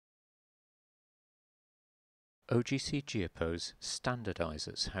OGC GeoPose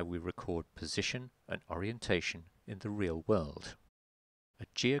standardizes how we record position and orientation in the real world. A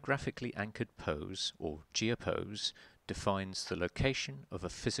geographically anchored pose, or GeoPose, defines the location of a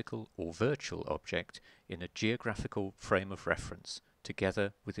physical or virtual object in a geographical frame of reference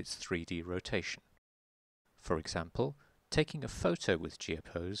together with its 3D rotation. For example, taking a photo with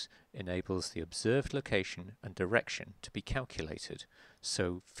GeoPose enables the observed location and direction to be calculated,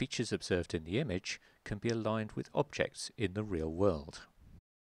 so features observed in the image can be aligned with objects in the real world.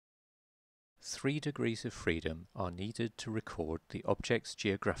 3 degrees of freedom are needed to record the object's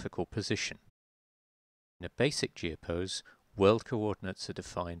geographical position. In a basic GeoPose, world coordinates are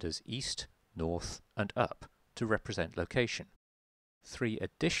defined as east, north, and up to represent location. 3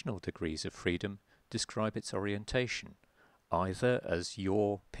 additional degrees of freedom describe its orientation, either as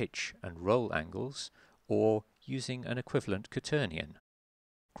yaw, pitch, and roll angles, or using an equivalent quaternion.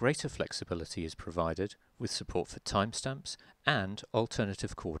 Greater flexibility is provided with support for timestamps and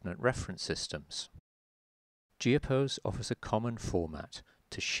alternative coordinate reference systems. GeoPose offers a common format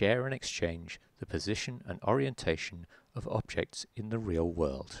to share and exchange the position and orientation of objects in the real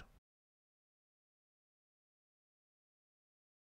world.